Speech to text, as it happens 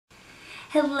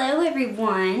Hello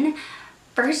everyone.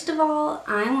 First of all,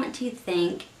 I want to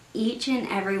thank each and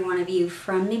every one of you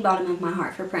from the bottom of my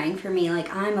heart for praying for me.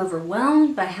 Like, I'm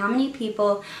overwhelmed by how many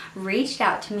people reached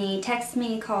out to me, texted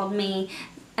me, called me,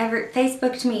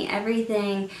 Facebooked me,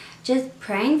 everything, just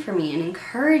praying for me and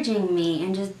encouraging me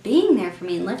and just being there for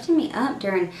me and lifting me up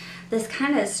during this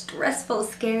kind of stressful,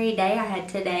 scary day I had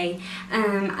today.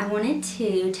 I wanted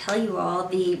to tell you all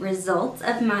the results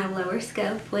of my lower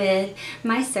scope with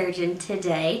my surgeon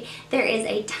today. There is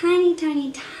a tiny,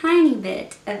 tiny, tiny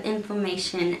bit of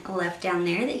inflammation left down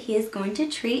there that he is going to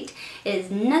treat. It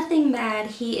is nothing bad.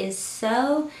 He is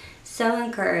so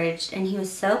encouraged, and he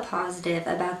was so positive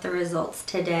about the results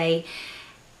today.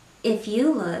 If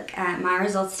you look at my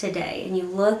results today and you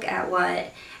look at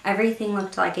what everything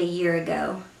looked like a year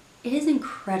ago, it is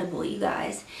incredible, you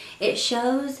guys. It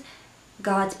shows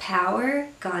God's power,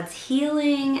 God's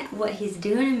healing, what he's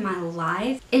doing in my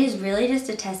life. It is really just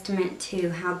a testament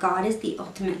to how God is the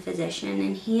ultimate physician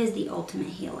and he is the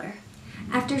ultimate healer.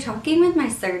 After talking with my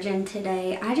surgeon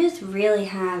today, I just really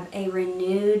have a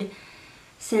renewed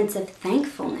sense of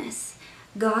thankfulness.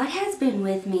 God has been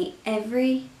with me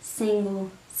every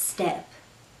single step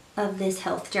of this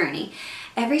health journey.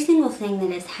 Every single thing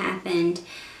that has happened,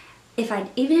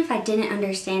 even if I didn't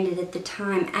understand it at the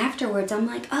time, afterwards I'm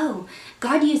like, oh,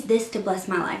 God used this to bless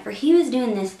my life, or he was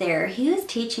doing this there, or he was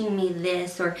teaching me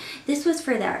this, or this was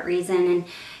for that reason, and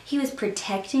he was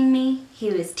protecting me, he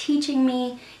was teaching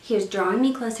me, he was drawing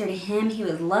me closer to him, he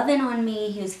was loving on me,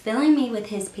 he was filling me with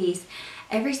his peace.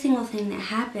 Every single thing that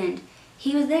happened,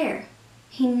 he was there.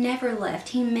 He never left.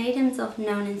 He made himself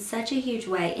known in such a huge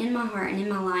way in my heart and in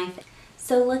my life.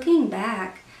 So looking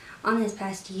back on this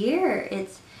past year,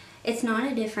 it's not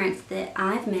a difference that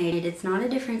I've made. It's not a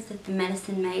difference that the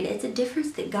medicine made. It's a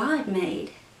difference that God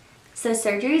made. So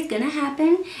surgery is going to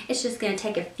happen. It's just going to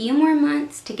take a few more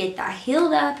months to get that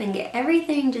healed up and get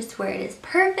everything just where it is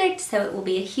perfect. So it will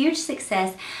be a huge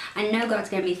success. I know God's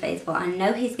going to be faithful. I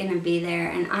know he's going to be there.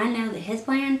 And I know that his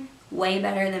plan way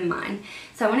better than mine.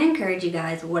 So I want to encourage you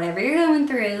guys, whatever you're going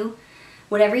through,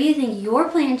 whatever you think your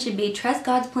plan should be, trust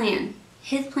God's plan.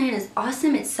 His plan is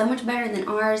awesome. It's so much better than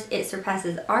ours. It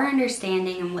surpasses our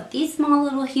understanding and what these small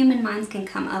little human minds can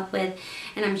come up with.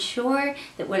 And I'm sure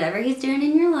that whatever he's doing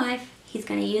in your life, he's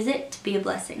going to use it to be a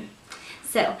blessing.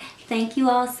 So thank you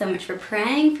all so much for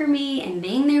praying for me and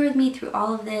being there with me through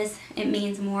all of this. It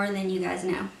means more than you guys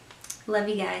know. Love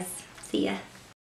you guys. See ya.